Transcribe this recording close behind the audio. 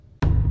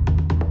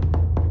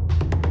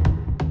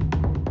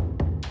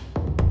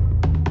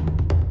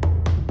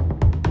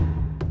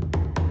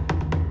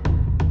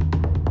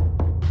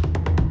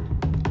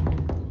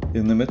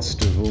the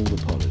midst of all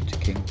the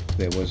politicking,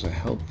 there was a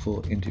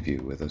helpful interview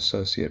with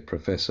Associate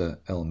Professor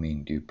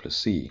Elmine du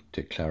Plessis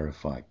to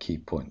clarify key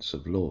points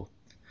of law.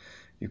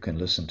 You can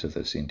listen to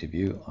this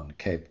interview on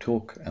Cape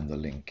Talk, and the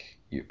link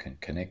you can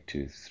connect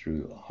to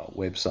through our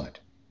website.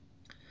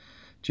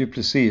 Du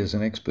Plessis is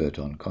an expert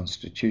on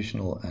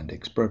constitutional and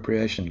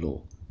expropriation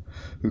law,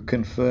 who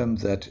confirmed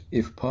that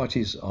if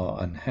parties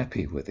are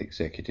unhappy with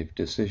executive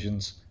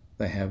decisions,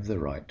 they have the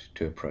right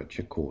to approach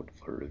a court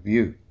for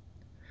review.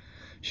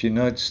 She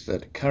notes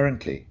that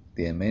currently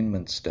the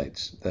amendment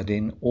states that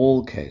in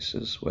all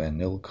cases where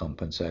nil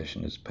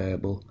compensation is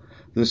payable,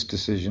 this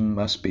decision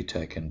must be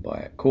taken by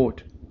a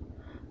court,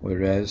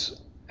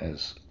 whereas,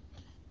 as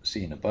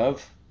seen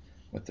above,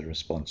 with the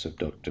response of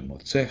Dr.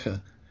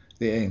 Motshekga,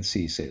 the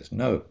ANC says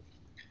no.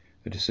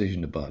 A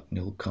decision about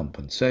nil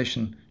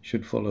compensation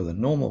should follow the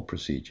normal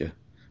procedure,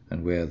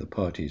 and where the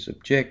parties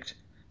object,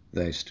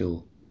 they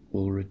still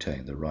will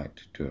retain the right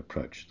to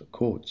approach the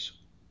courts.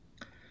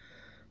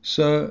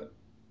 So,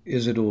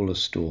 is it all a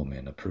storm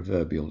in a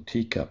proverbial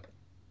teacup?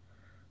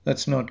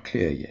 That's not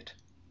clear yet.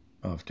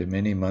 After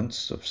many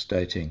months of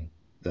stating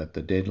that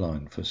the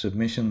deadline for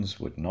submissions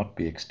would not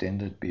be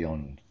extended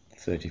beyond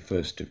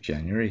 31st of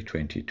January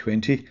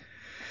 2020,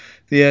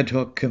 the ad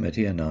hoc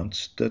committee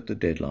announced that the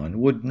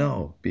deadline would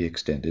now be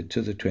extended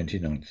to the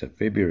 29th of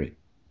February.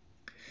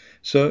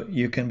 So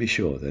you can be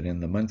sure that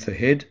in the month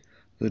ahead,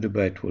 the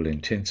debate will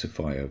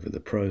intensify over the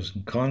pros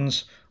and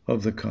cons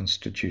of the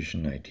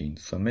Constitution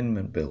 18th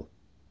Amendment Bill.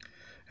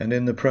 And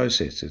in the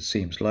process, it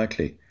seems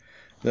likely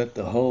that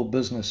the whole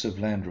business of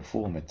land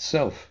reform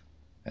itself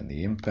and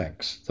the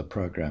impacts the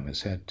program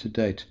has had to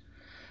date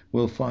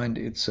will find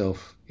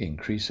itself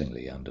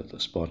increasingly under the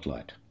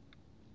spotlight.